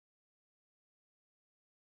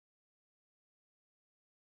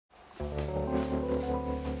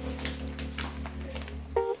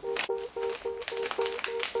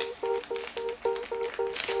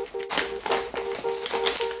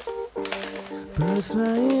Birds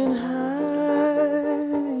flying high,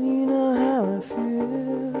 you know how I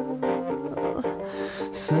feel.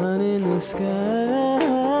 Sun in the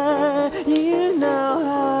sky, you know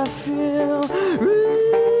how I feel.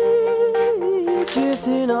 Breeze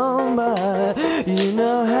drifting on by, you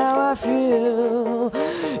know how I feel.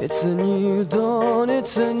 It's a new dawn,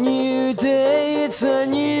 it's a new day, it's a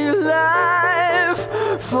new life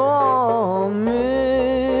for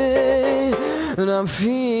me, and I'm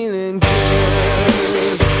feeling good.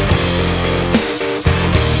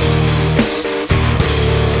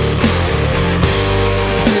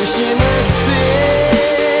 Fish in the sea,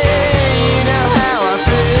 you know how I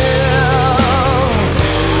feel.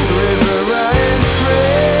 River running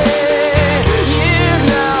free, you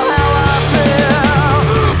know how I feel.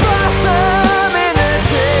 Blossom in the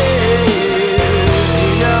trees,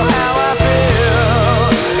 you know how I feel.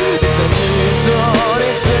 It's a new dawn,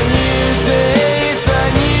 it's a new day, it's a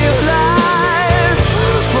new life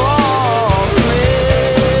for me,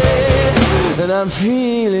 and I'm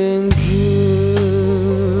feeling